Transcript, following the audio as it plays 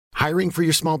Hiring for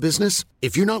your small business?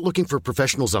 If you're not looking for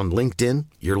professionals on LinkedIn,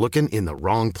 you're looking in the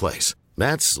wrong place.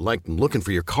 That's like looking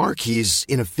for your car keys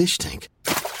in a fish tank.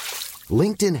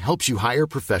 LinkedIn helps you hire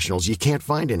professionals you can't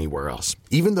find anywhere else,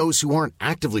 even those who aren't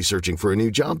actively searching for a new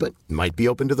job but might be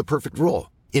open to the perfect role.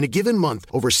 In a given month,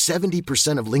 over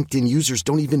 70% of LinkedIn users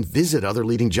don't even visit other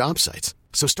leading job sites.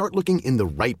 So start looking in the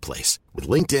right place. With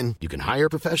LinkedIn, you can hire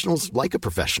professionals like a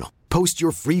professional. Post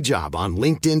your free job on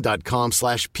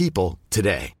linkedin.com/people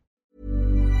today.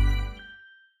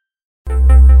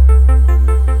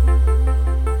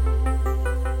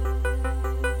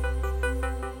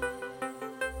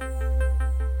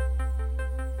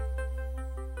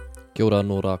 Kia ora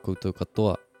nō rā koutou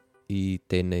katoa I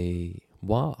tēnei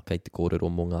wā kei te kōrero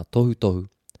mō ngā tohu tohu.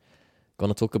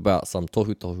 Gonna talk about some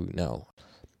tohu tohu now.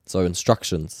 So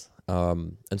instructions.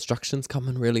 Instructions come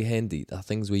in really handy. They're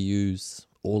things we use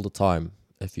all the time.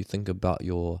 If you think about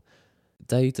your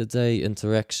day-to-day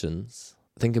interactions,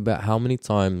 think about how many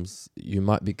times you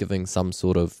might be giving some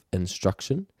sort of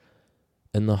instruction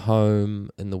in the home,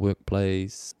 in the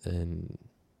workplace, in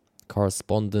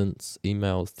correspondence,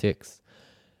 emails, texts.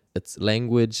 It's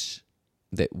language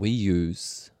that we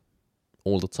use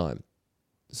all the time.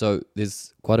 So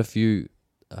there's quite a few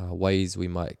ways we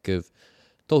might give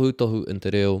tohu tohu in te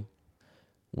reo.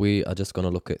 We are just going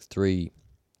to look at three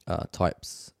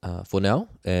types for now.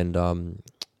 And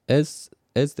as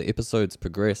the episodes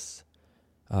progress,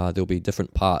 there'll be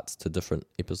different parts to different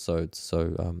episodes.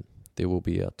 So there will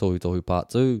be a tohu tohu part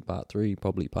 2, part 3,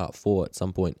 probably part 4 at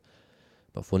some point.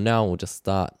 But for now, we'll just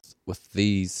start with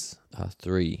these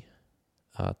three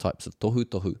types of tohu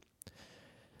tohu.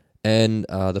 And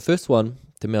the first one,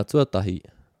 te mea tuatahi,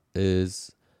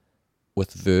 is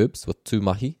with verbs, with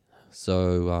tūmahi.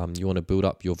 So you want to build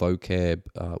up your vocab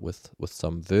with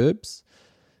some verbs,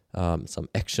 some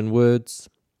action words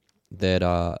that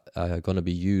are going to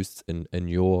be used in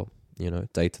your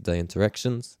day-to-day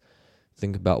interactions.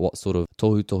 Think about what sort of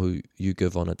tohu tohu you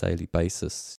give on a daily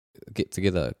basis. Get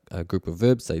together a group of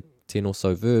verbs, say 10 or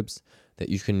so verbs, that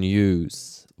you can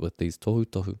use with these tohu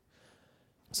tohu.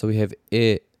 So we have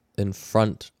e in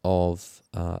front of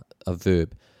a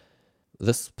verb.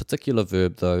 This particular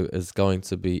verb, though, is going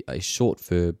to be a short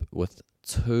verb with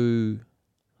 2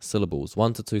 syllables,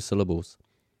 1 to 2 syllables.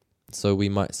 So we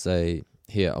might say,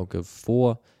 here, I'll give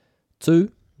 4,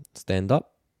 2, stand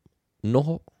up,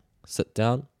 noho, sit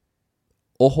down,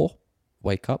 oho,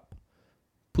 wake up,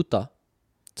 puta,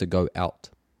 to go out,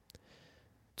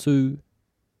 2,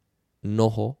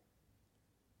 noho,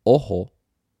 oho,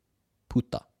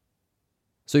 puta.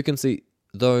 So you can see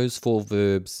those 4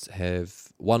 verbs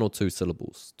have 1 or 2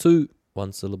 syllables. 2,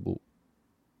 1 syllable.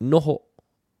 Noho,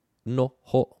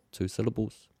 noho, 2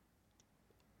 syllables.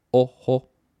 Oho,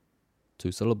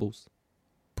 2 syllables.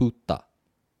 Puta,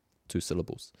 2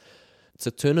 syllables.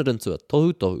 To turn it into a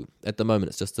tohu tohu, at the moment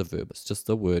it's just a verb. It's just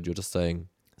a word. You're just saying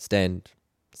stand,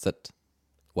 sit,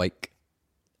 wake,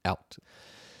 out.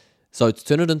 So to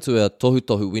turn it into a tohu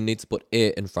tohu, we need to put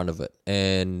e in front of it.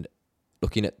 And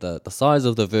looking at the size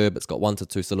of the verb, it's got 1 to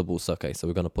 2 syllables. Okay, so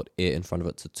we're going to put e in front of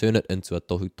it to turn it into a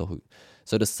tohu tohu.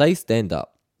 So to say stand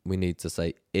up, we need to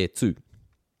say e tu.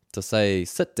 To say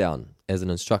sit down as an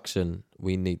instruction,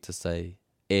 we need to say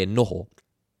e noho.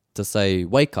 To say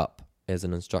wake up as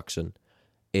an instruction,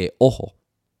 e oho.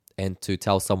 And to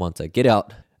tell someone to get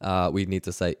out, we need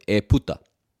to say e puta.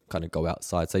 Kind of go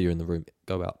outside. Say you're in the room,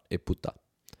 go out, e puta.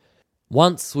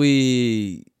 Once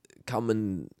we come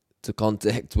into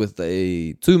contact with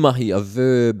a tūmahi, a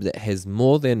verb that has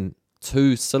more than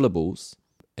 2 syllables,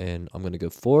 and I'm going to go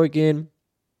 4 again.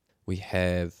 We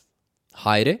have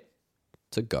haere,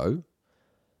 to go.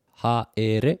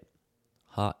 Haere,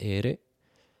 haere.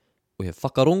 We have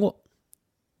whakarongo,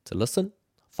 to listen.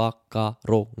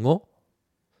 Whakarongo.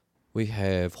 We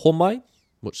have homai,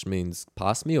 which means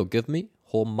pass me or give me.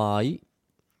 Homai,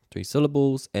 3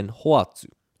 syllables. And hoatu,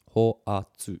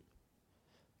 hoatu,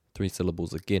 3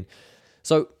 syllables again.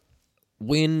 So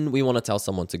when we want to tell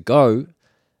someone to go,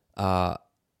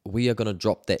 we are going to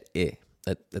drop that e.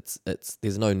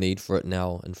 There's no need for it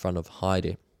now in front of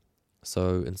haere.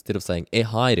 So instead of saying e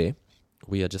haere,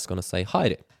 we are just going to say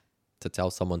haere to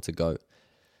tell someone to go.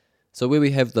 So where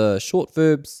we have the short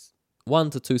verbs, 1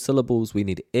 to 2 syllables, we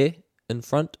need e in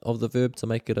front of the verb to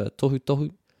make it a tohu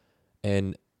tohu.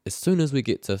 And as soon as we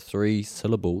get to 3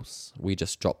 syllables, we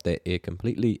just drop that e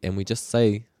completely and we just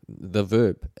say the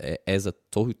verb as a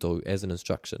tohu tohu, as an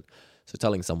instruction. So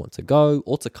telling someone to go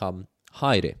or to come,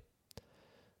 haere.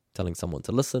 Telling someone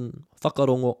to listen,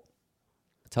 whakarongo.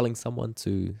 Telling someone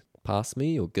to pass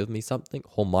me or give me something,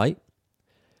 homai.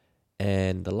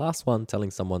 And the last one, telling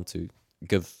someone to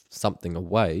give something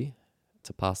away,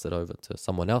 to pass it over to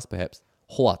someone else perhaps,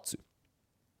 hoatu.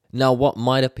 Now, what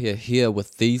might appear here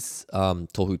with these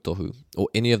tohu, or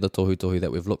any of the tohu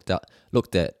that we've looked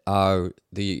at, are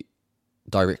the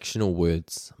directional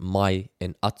words mai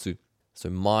and atu. So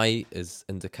mai is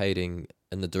indicating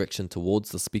in the direction towards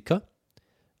the speaker,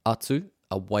 atu,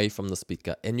 away from the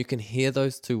speaker. And you can hear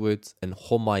those two words in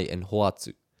homai and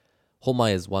hoatu.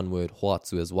 Homai is one word,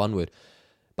 hoatu is one word.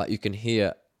 But you can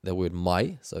hear the word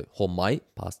mai, so homai,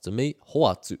 pass to me,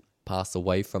 hoatu, pass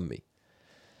away from me.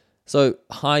 So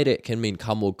haere can mean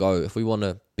come or go. If we want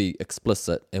to be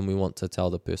explicit and we want to tell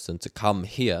the person to come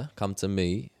here, come to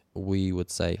me, we would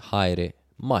say haere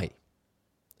mai.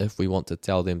 If we want to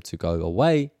tell them to go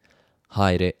away,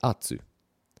 haere atu.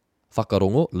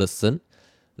 Whakarongo, listen.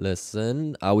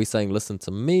 Listen. Are we saying listen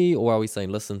to me, or are we saying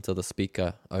listen to the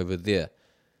speaker over there?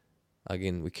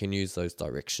 Again, we can use those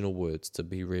directional words to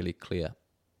be really clear.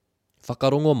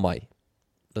 Whakarongo mai.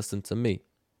 Listen to me.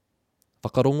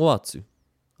 Whakarongo atu.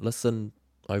 Listen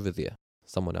over there.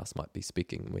 Someone else might be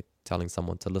speaking. We're telling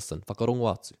someone to listen.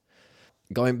 Whakarongo atu.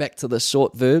 Going back to the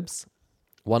short verbs,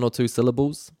 1 or 2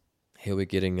 syllables. Here we're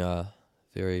getting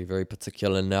very, very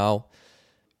particular now.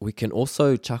 We can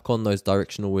also chuck on those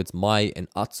directional words mai and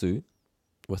atu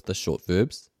with the short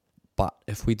verbs. But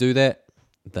if we do that,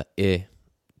 the e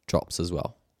drops as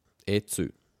well. E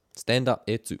tu. Stand up,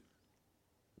 e tu.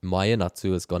 Mai and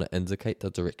atu is going to indicate the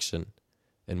direction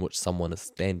in which someone is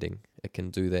standing. It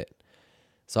can do that.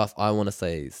 So if I want to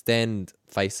say stand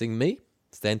facing me,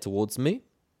 stand towards me,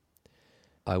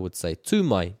 I would say tu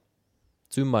mai.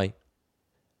 Tu mai.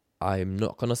 I'm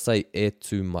not going to say e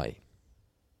tu mai.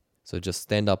 So just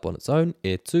stand up on its own,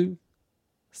 e tu.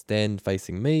 Stand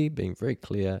facing me, being very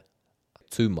clear,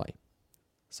 tu mai.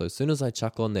 So as soon as I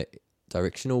chuck on that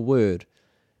directional word,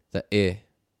 the e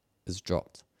is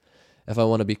dropped. If I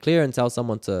want to be clear and tell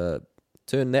someone to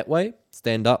turn that way,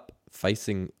 stand up,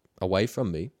 facing away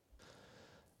from me,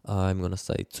 I'm going to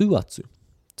say tu atu,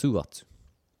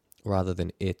 rather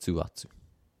than e tu atu.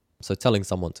 So telling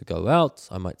someone to go out,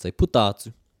 I might say puta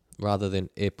atu, rather than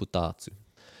e puta atu.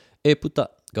 E puta,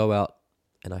 go out,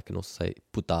 and I can also say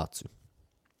puta atu.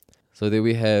 So there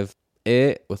we have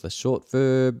e with a short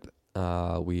verb.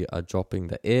 We are dropping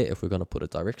the e if we're going to put a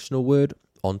directional word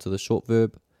onto the short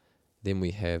verb. Then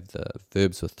we have the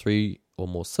verbs with 3 or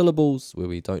more syllables where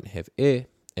we don't have e,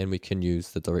 and we can use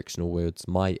the directional words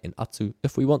mai and atu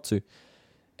if we want to.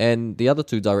 And the other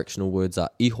 2 directional words are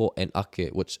iho and ake,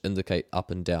 which indicate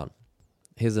up and down.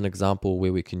 Here's an example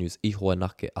where we can use iho and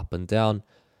ake, up and down.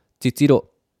 Titiro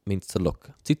means to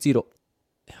look. Titiro.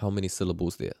 How many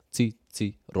syllables there?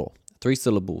 Titiro. 3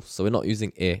 syllables. So we're not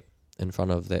using e in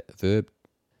front of that verb.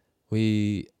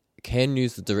 We can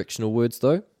use the directional words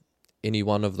though. Any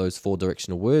one of those 4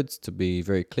 directional words to be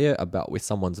very clear about where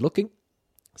someone's looking.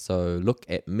 So look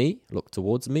at me, look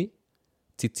towards me.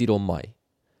 Titiro mai.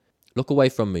 Look away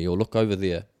from me or look over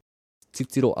there.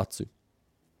 Titiro atu.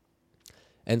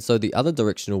 And so the other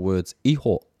directional words,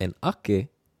 iho and ake,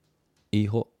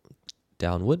 iho,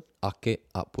 downward, ake,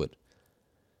 upward.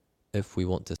 If we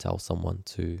want to tell someone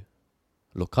to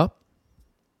look up,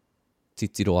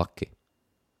 titiro ake.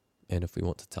 And if we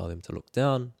want to tell them to look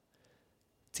down,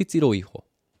 titiro iho.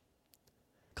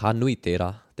 Ka nui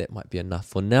tērā. That might be enough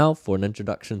for now for an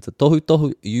introduction to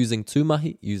tohu using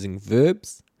tūmahi, using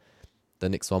verbs. The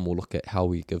next one we'll look at how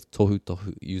we give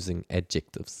tohu using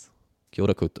adjectives. Kia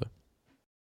ora koutou.